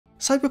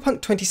Cyberpunk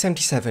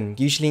 2077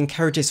 usually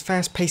encourages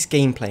fast-paced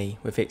gameplay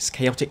with its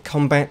chaotic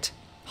combat,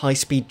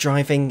 high-speed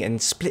driving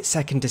and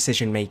split-second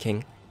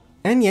decision-making.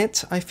 And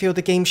yet, I feel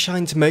the game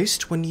shines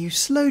most when you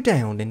slow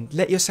down and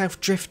let yourself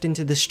drift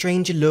into the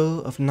strange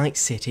allure of Night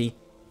City.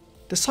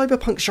 The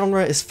cyberpunk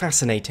genre is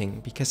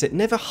fascinating because it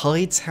never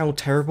hides how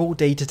terrible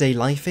day-to-day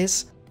life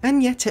is,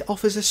 and yet it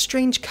offers a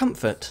strange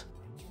comfort.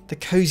 The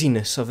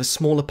coziness of a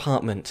small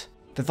apartment,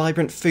 the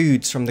vibrant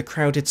foods from the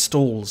crowded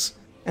stalls,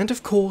 and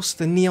of course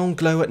the neon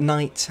glow at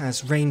night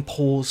as rain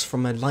pours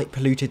from a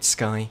light-polluted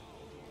sky.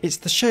 It's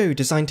the show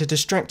designed to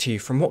distract you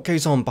from what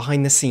goes on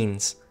behind the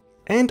scenes.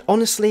 And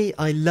honestly,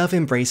 I love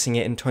embracing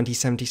it in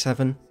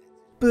 2077.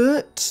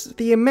 But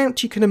the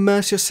amount you can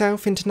immerse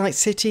yourself into Night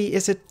City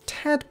is a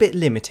tad bit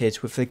limited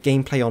with the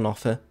gameplay on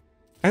offer.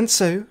 And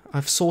so,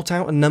 I've sought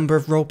out a number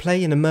of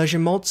roleplay and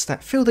immersion mods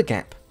that fill the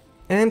gap.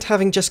 And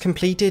having just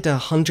completed a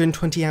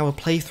 120-hour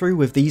playthrough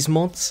with these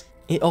mods,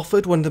 it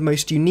offered one of the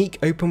most unique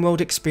open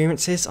world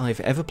experiences I've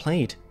ever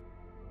played.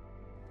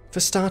 For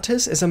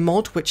starters is a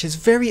mod which is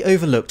very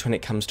overlooked when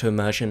it comes to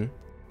immersion,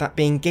 that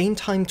being game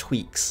time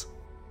tweaks.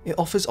 It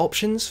offers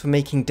options for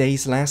making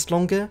days last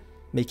longer,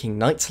 making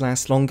nights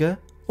last longer,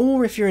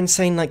 or if you're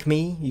insane like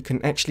me, you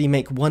can actually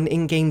make one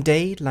in-game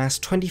day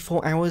last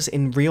 24 hours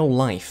in real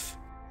life.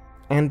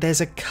 And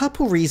there's a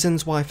couple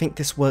reasons why I think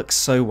this works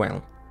so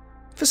well.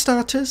 For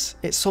starters,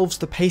 it solves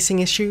the pacing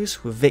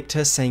issues with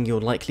Victor saying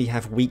you'll likely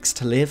have weeks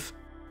to live,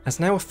 as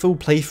now a full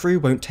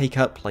playthrough won't take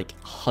up like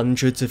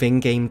hundreds of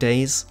in-game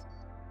days.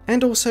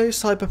 And also,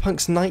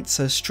 Cyberpunk's nights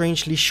are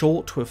strangely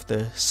short with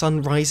the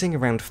sun rising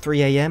around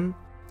 3 AM,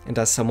 and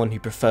as someone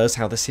who prefers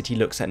how the city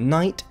looks at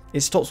night,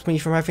 it stops me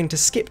from having to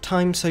skip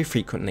time so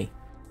frequently.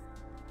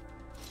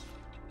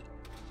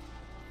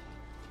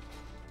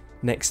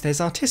 Next there's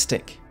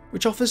Artistic,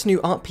 which offers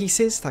new art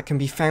pieces that can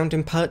be found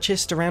and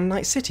purchased around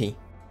Night City,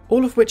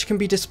 all of which can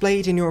be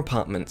displayed in your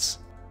apartments.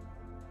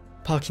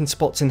 Parking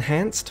spots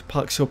enhanced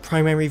parks your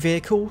primary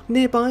vehicle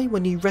nearby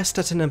when you rest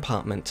at an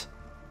apartment.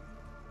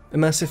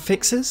 Immersive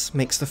Fixers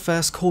makes the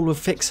first call with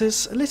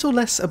fixers a little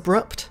less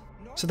abrupt,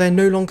 so they'll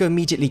no longer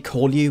immediately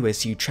call you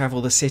as you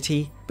travel the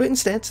city, but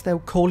instead they'll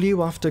call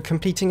you after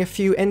completing a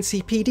few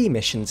NCPD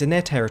missions in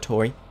their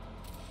territory.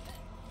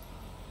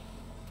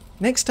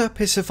 Next up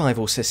is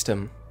Survival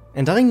System,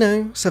 and I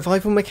know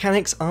survival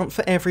mechanics aren't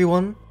for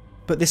everyone,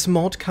 but this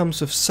mod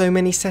comes with so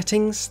many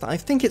settings that I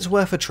think it's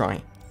worth a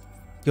try.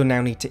 You'll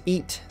now need to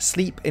eat,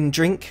 sleep and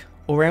drink,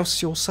 or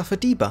else you'll suffer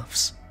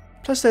debuffs.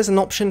 Plus there's an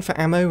option for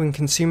ammo and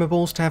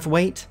consumables to have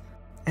weight,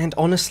 and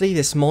honestly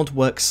this mod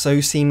works so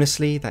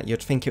seamlessly that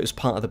you'd think it was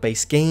part of the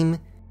base game,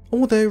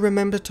 although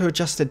remember to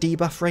adjust the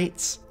debuff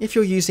rates if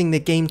you're using the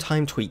Game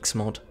Time Tweaks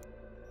mod.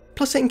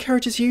 Plus it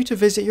encourages you to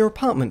visit your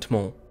apartment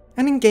more,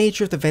 and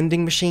engage with the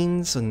vending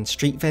machines and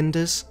street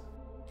vendors.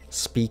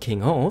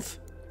 Speaking of,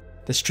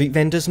 the Street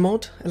Vendors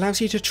mod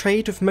allows you to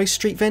trade with most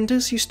street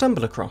vendors you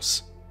stumble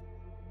across.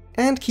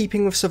 And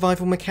keeping with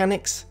survival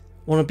mechanics,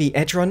 Wannabe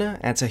Edgerunner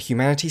adds a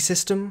humanity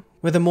system,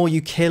 where the more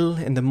you kill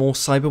and the more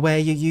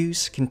cyberware you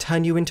use can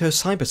turn you into a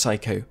cyber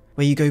psycho,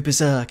 where you go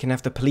berserk and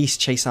have the police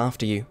chase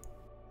after you.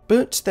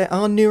 But there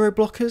are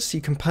neuroblockers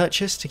you can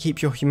purchase to keep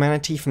your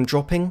humanity from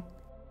dropping.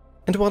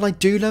 And while I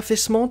do love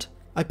this mod,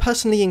 I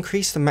personally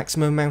increase the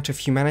maximum amount of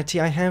humanity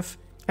I have,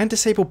 and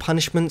disable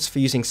punishments for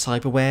using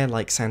cyberware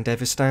like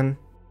Sandevistan.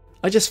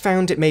 I just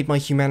found it made my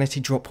humanity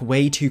drop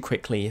way too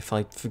quickly if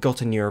I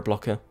forgot a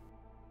neuroblocker.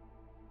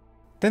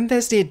 Then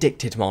there's the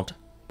Addicted mod,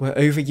 where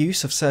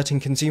overuse of certain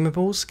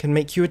consumables can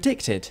make you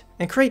addicted,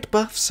 and create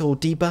buffs or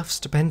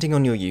debuffs depending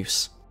on your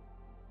use.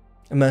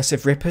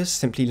 Immersive Rippers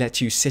simply let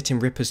you sit in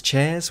Rippers'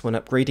 chairs when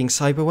upgrading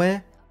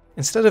cyberware,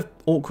 instead of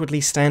awkwardly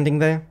standing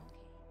there.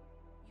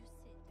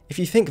 If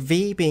you think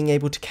V being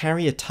able to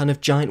carry a ton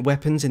of giant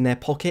weapons in their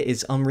pocket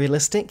is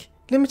unrealistic,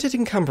 limited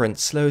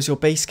Encumbrance lowers your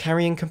base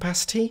carrying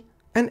capacity,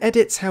 and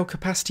edits how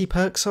capacity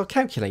perks are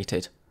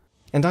calculated.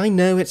 And I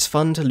know it's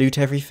fun to loot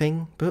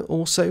everything, but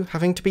also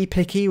having to be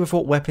picky with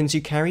what weapons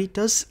you carry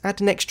does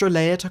add an extra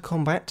layer to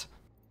combat.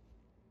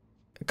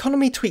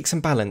 Economy Tweaks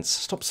and Balance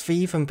stops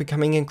V from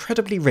becoming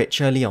incredibly rich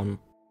early on.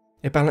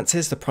 It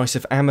balances the price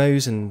of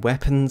ammos and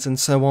weapons and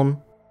so on.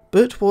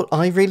 But what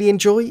I really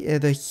enjoy are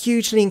the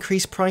hugely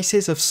increased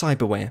prices of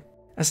cyberware,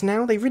 as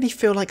now they really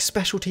feel like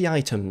specialty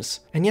items,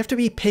 and you have to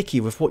be picky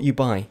with what you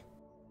buy.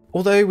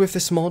 Although with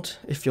this mod,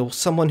 if you're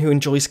someone who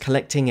enjoys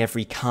collecting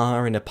every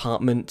car and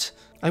apartment,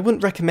 I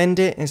wouldn't recommend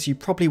it as you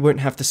probably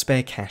won't have the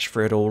spare cash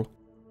for it all.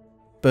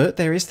 But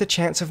there is the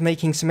chance of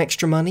making some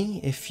extra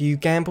money if you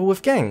gamble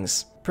with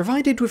gangs,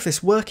 provided with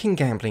this working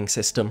gambling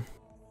system.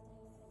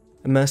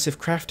 Immersive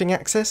Crafting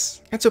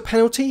Access adds a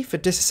penalty for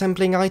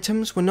disassembling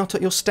items when not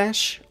at your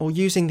stash or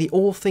using the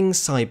All Things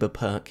Cyber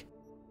perk.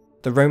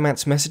 The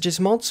Romance Messages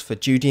mods for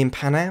Judy and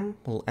Panam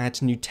will add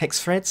new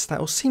text threads that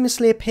will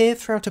seamlessly appear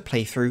throughout a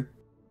playthrough.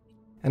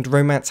 And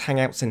Romance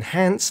Hangouts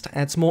Enhanced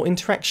adds more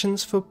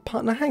interactions for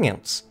partner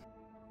hangouts.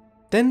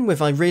 Then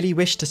with I really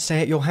wish to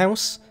stay at your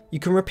house, you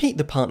can repeat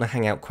the partner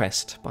hangout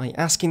quest by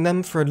asking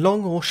them for a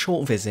long or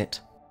short visit.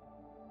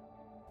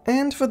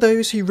 And for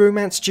those who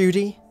romance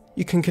Judy,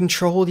 You can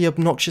control the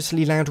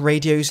obnoxiously loud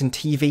radios and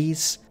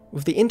TVs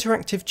with the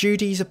interactive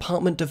Judy's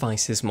Apartment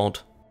Devices mod.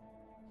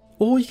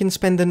 Or you can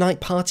spend the night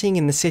partying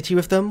in the city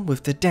with them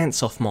with the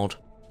Dance Off mod.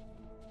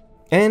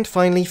 And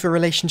finally, for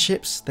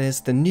relationships,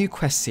 there's the new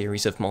quest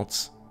series of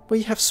mods, where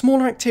you have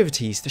smaller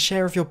activities to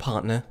share with your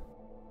partner.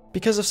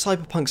 Because of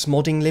Cyberpunk's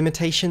modding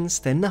limitations,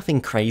 they're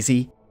nothing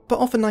crazy, but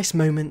offer nice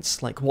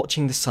moments like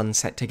watching the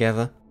sunset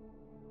together.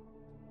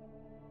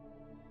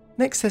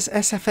 Next there's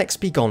SFX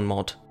Begone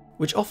mod,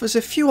 which offers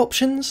a few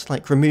options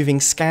like removing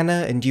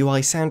scanner and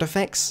UI sound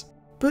effects,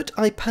 but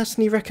I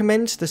personally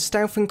recommend the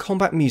stealth and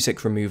combat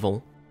music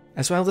removal.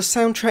 As well, the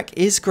soundtrack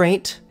is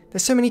great.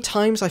 There's so many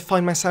times I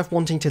find myself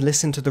wanting to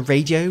listen to the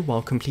radio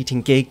while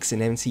completing gigs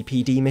and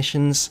NCPD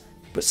missions,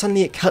 but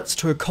suddenly it cuts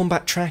to a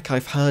combat track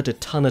I've heard a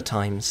ton of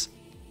times.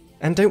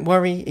 And don't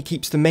worry, it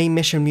keeps the main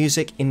mission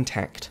music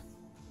intact.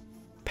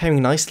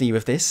 Pairing nicely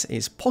with this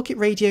is Pocket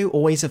Radio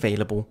Always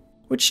Available,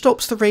 which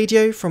stops the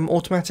radio from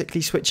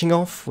automatically switching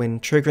off when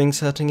triggering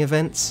certain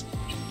events.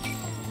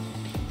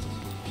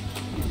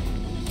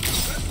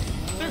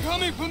 They're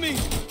coming for me!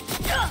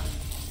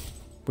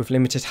 With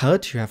limited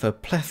HUD, you have a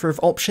plethora of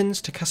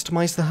options to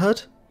customise the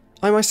HUD.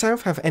 I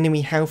myself have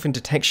enemy health and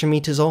detection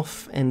meters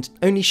off, and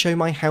only show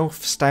my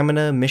health,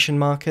 stamina, mission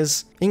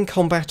markers in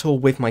combat or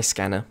with my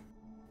scanner.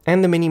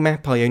 And the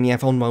minimap I only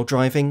have on while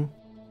driving.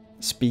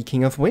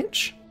 Speaking of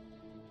which,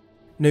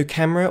 no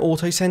camera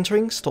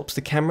auto-centering stops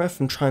the camera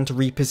from trying to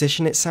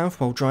reposition itself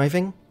while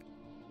driving.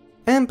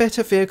 And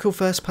better vehicle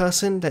first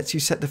person lets you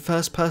set the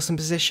first person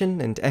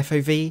position and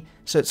FOV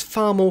so it's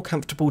far more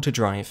comfortable to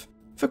drive,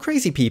 for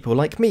crazy people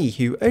like me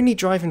who only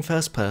drive in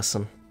first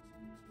person.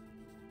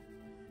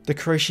 The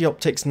Kiroshi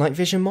Optics Night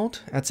Vision mod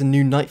adds a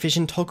new night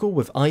vision toggle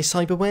with eye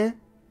cyberware,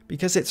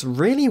 because it's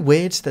really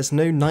weird there's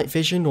no night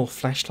vision or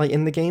flashlight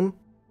in the game.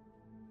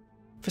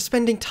 For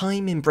spending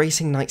time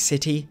embracing Night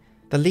City,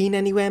 the Lean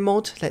Anywhere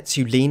mod lets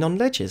you lean on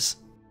ledges.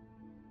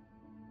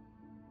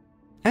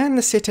 And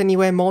the Sit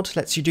Anywhere mod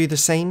lets you do the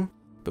same,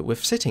 but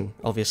with sitting,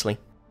 obviously.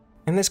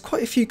 And there's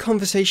quite a few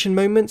conversation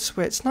moments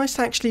where it's nice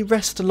to actually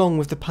rest along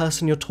with the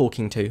person you're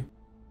talking to.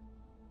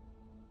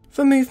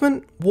 For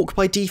movement, Walk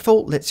by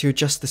default lets you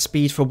adjust the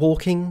speed for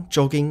walking,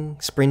 jogging,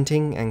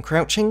 sprinting and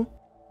crouching.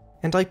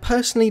 And I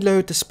personally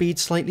lowered the speed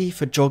slightly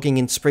for jogging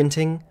and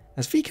sprinting,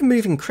 as V can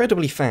move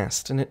incredibly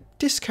fast and it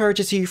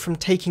discourages you from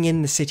taking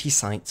in the city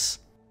sights.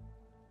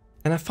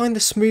 And I find the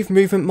smooth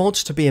movement mod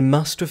to be a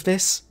must with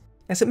this,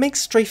 as it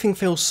makes strafing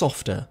feel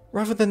softer,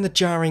 rather than the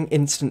jarring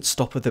instant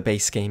stop of the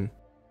base game.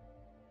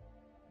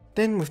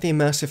 Then with the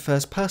immersive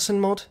first person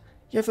mod,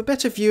 you have a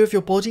better view of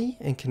your body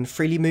and can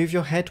freely move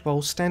your head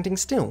while standing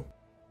still.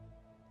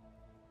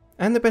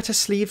 And the better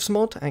sleeves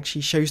mod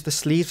actually shows the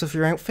sleeves of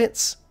your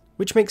outfits,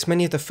 which makes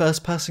many of the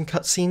first person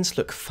cutscenes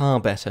look far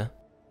better.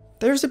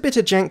 There is a bit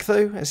of jank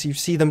though, as you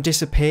see them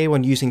disappear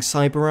when using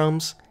cyber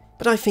arms,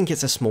 but I think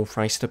it's a small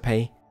price to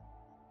pay.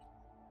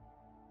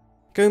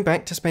 Going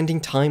back to spending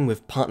time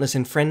with partners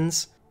and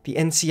friends, the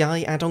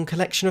NCI Addon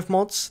Collection of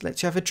mods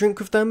lets you have a drink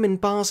with them in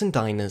bars and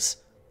diners,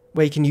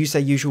 where you can use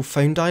their usual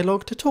phone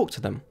dialogue to talk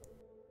to them.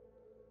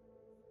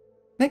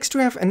 Next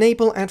we have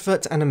Enable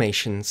Advert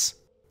Animations,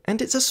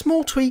 and it's a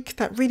small tweak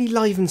that really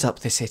livens up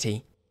the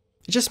city.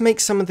 It just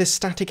makes some of the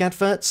static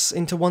adverts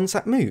into ones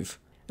that move,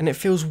 and it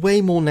feels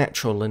way more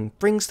natural and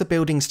brings the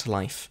buildings to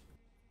life.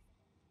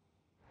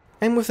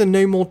 And with the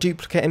no more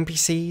duplicate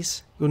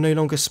NPCs, you'll no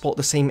longer spot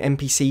the same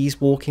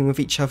NPCs walking with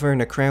each other in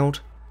a crowd.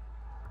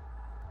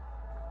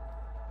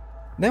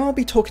 Now I'll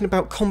be talking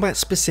about combat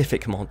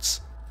specific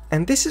mods,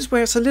 and this is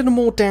where it's a little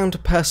more down to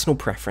personal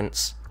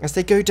preference, as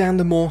they go down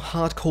the more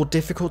hardcore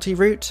difficulty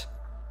route,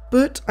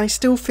 but I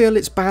still feel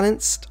it's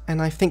balanced,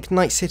 and I think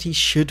Night City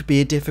should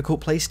be a difficult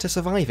place to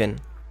survive in.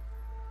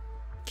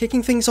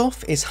 Kicking things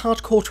off is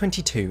Hardcore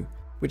 22,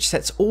 which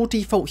sets all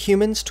default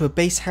humans to a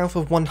base health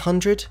of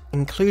 100,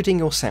 including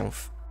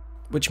yourself,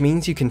 which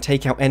means you can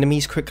take out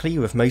enemies quickly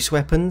with most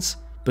weapons,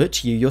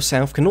 but you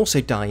yourself can also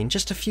die in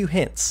just a few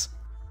hits.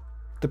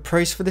 The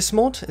pros for this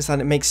mod is that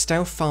it makes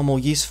stealth far more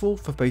useful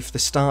for both the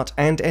start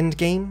and end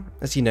game,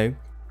 as you know,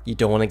 you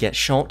don't want to get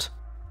shot.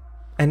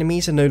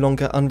 Enemies are no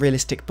longer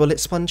unrealistic bullet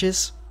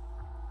sponges.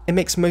 It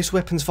makes most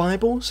weapons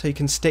viable, so you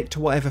can stick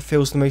to whatever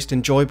feels the most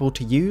enjoyable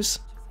to use.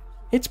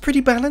 It's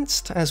pretty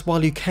balanced, as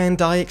while you can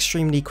die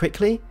extremely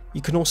quickly,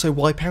 you can also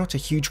wipe out a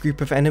huge group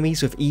of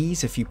enemies with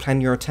ease if you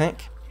plan your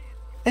attack.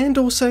 And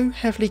also,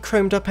 heavily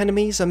chromed up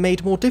enemies are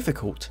made more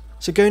difficult,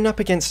 so going up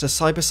against a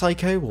cyber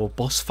psycho or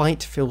boss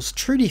fight feels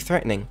truly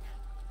threatening.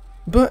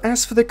 But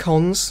as for the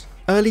cons,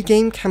 early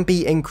game can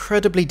be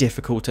incredibly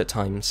difficult at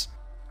times.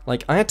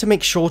 Like, I had to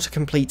make sure to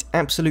complete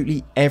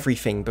absolutely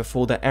everything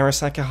before the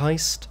Arasaka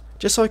heist,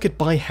 just so I could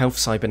buy health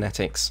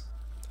cybernetics.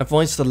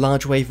 Otherwise the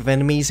large wave of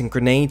enemies and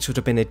grenades would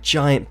have been a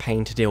giant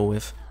pain to deal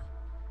with.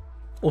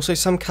 Also,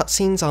 some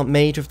cutscenes aren't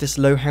made with this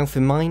low health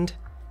in mind,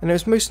 and it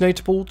was most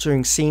notable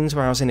during scenes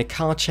where I was in a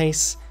car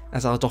chase,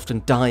 as I'd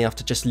often die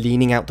after just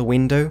leaning out the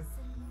window.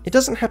 It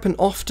doesn't happen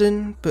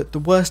often, but the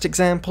worst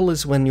example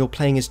is when you're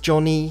playing as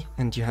Johnny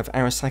and you have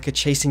Arasaka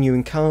chasing you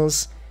in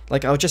cars,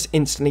 Like, I'll just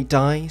instantly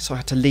die, so I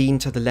had to lean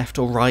to the left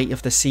or right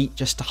of the seat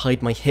just to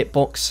hide my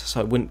hitbox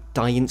so I wouldn't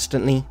die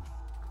instantly.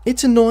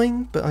 It's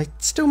annoying, but I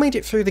still made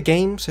it through the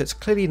game, so it's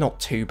clearly not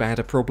too bad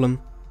a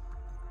problem.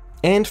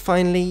 And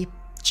finally,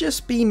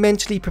 just be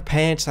mentally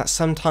prepared that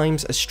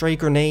sometimes a stray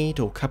grenade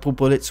or couple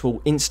bullets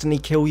will instantly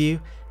kill you,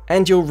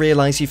 and you'll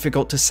realise you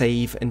forgot to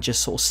save and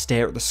just sort of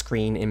stare at the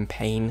screen in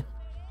pain.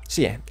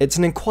 So yeah, it's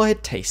an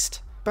acquired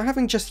taste, but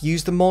having just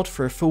used the mod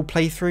for a full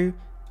playthrough,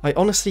 I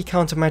honestly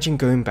can't imagine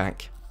going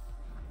back.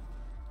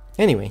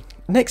 Anyway,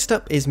 next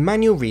up is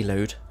manual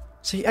reload,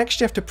 so you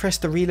actually have to press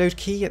the reload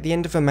key at the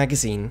end of a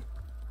magazine.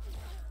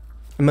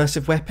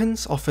 Immersive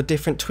weapons offer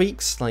different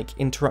tweaks like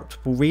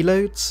interruptible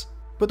reloads,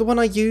 but the one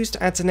I used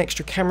adds an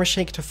extra camera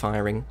shake to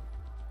firing.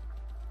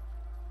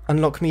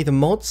 Unlock Me the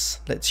mods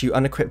lets you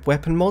unequip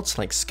weapon mods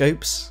like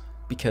scopes,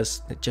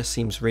 because it just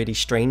seems really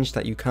strange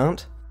that you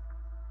can't.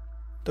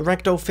 The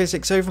ragdoll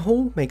physics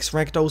overhaul makes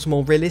ragdolls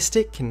more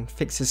realistic and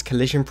fixes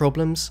collision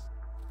problems.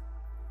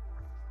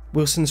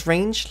 Wilson's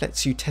range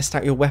lets you test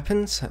out your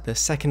weapons at the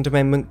Second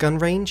Amendment gun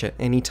range at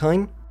any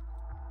time.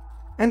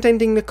 And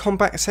ending the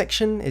combat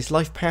section is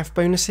life path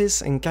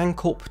bonuses and gang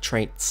corp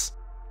traits.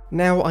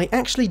 Now, I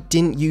actually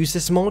didn't use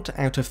this mod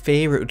out of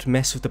fear it would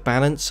mess with the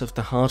balance of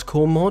the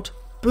hardcore mod,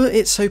 but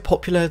it's so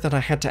popular that I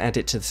had to add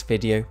it to this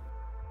video.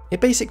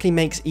 It basically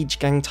makes each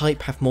gang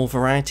type have more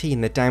variety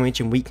in their damage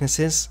and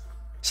weaknesses.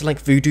 So like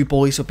Voodoo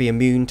Boys will be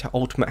immune to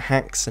ultimate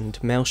hacks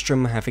and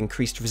Maelstrom have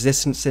increased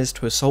resistances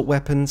to assault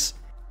weapons,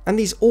 and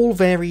these all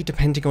vary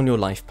depending on your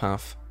life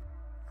path.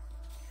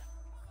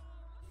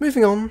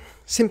 Moving on,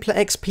 simpler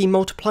XP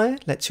multiplier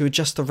lets you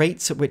adjust the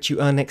rates at which you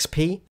earn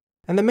XP,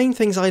 and the main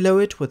things I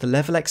lowered were the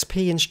level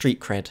XP and street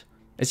cred,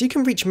 as you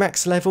can reach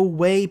max level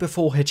way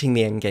before hitting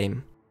the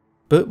endgame.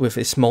 But with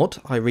this mod,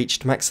 I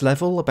reached max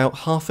level about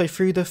halfway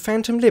through the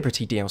Phantom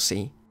Liberty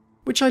DLC,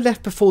 which I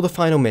left before the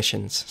final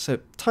missions, so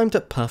timed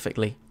up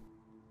perfectly.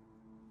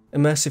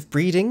 Immersive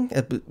breathing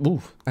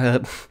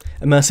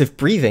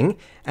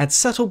adds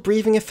subtle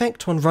breathing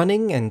effect when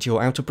running and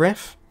you're out of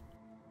breath.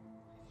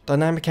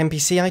 Dynamic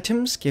NPC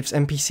items gives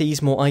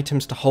NPCs more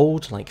items to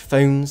hold, like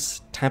phones,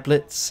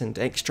 tablets, and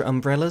extra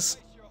umbrellas.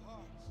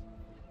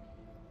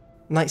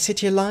 Night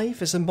City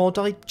Alive is a mod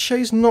I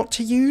chose not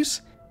to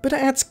use, but it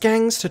adds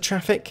gangs to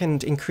traffic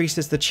and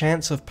increases the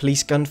chance of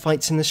police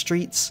gunfights in the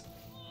streets.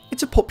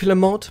 It's a popular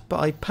mod,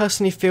 but I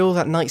personally feel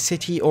that Night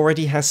City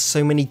already has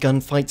so many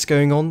gunfights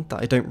going on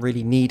that I don't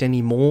really need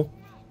any more.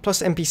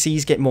 Plus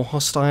NPCs get more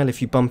hostile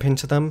if you bump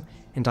into them,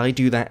 and I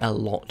do that a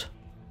lot.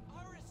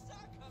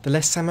 The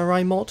Less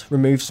Samurai mod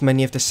removes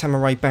many of the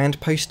samurai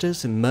band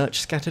posters and merch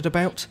scattered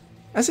about,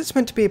 as it's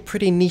meant to be a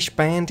pretty niche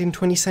band in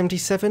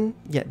 2077,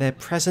 yet their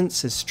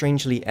presence is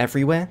strangely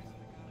everywhere.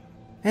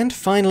 And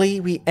finally,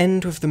 we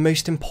end with the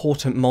most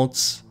important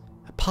mods,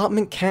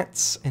 Apartment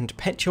Cats and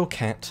Pet Your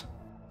Cat.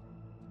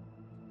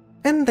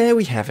 And there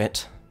we have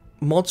it,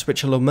 mods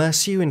which will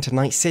immerse you into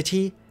Night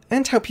City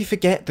and help you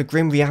forget the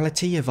grim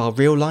reality of our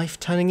real life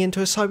turning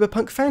into a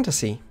cyberpunk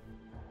fantasy.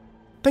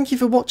 Thank you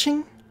for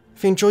watching.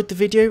 If you enjoyed the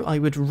video, I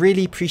would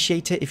really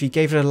appreciate it if you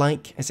gave it a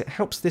like, as it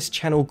helps this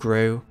channel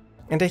grow.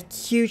 And a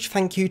huge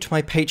thank you to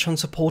my Patreon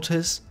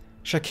supporters,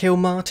 Shaquille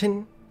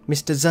Martin,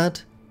 Mr.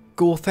 Zud,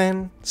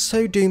 Gorthan,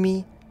 So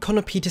Doomy,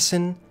 Connor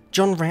Peterson,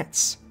 John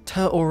Ratz,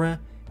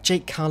 Aura,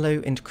 Jake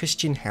Carlo and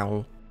Christian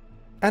Howell.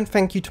 And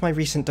thank you to my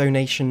recent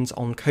donations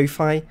on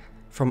Ko-Fi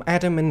from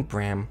Adam and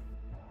Bram.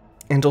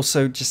 And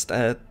also just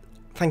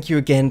thank you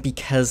again,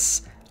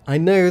 because I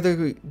know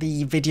the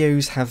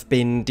videos have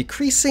been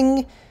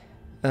decreasing.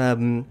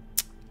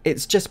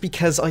 It's just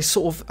because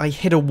I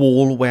hit a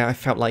wall where I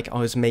felt like I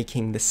was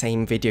making the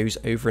same videos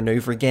over and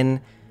over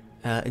again,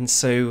 and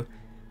so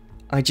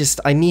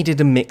I needed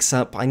a mix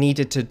up. I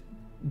needed to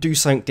do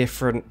something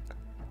different,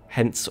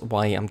 hence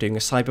why I'm doing a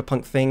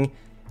Cyberpunk thing.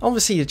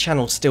 Obviously the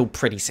channel's still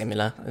pretty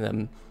similar,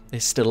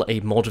 there's still a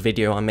mod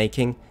video I'm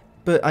making,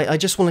 but I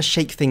just want to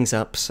shake things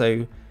up,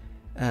 so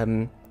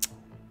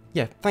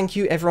yeah, thank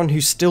you everyone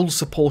who's still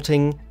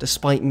supporting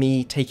despite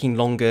me taking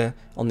longer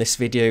on this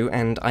video,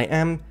 and I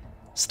am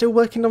still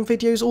working on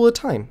videos all the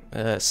time.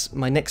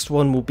 My next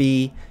one will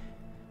be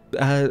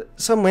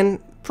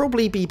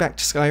probably be back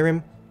to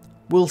Skyrim,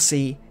 we'll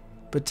see,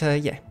 but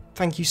yeah,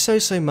 thank you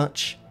so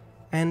much,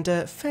 and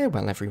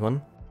farewell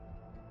everyone.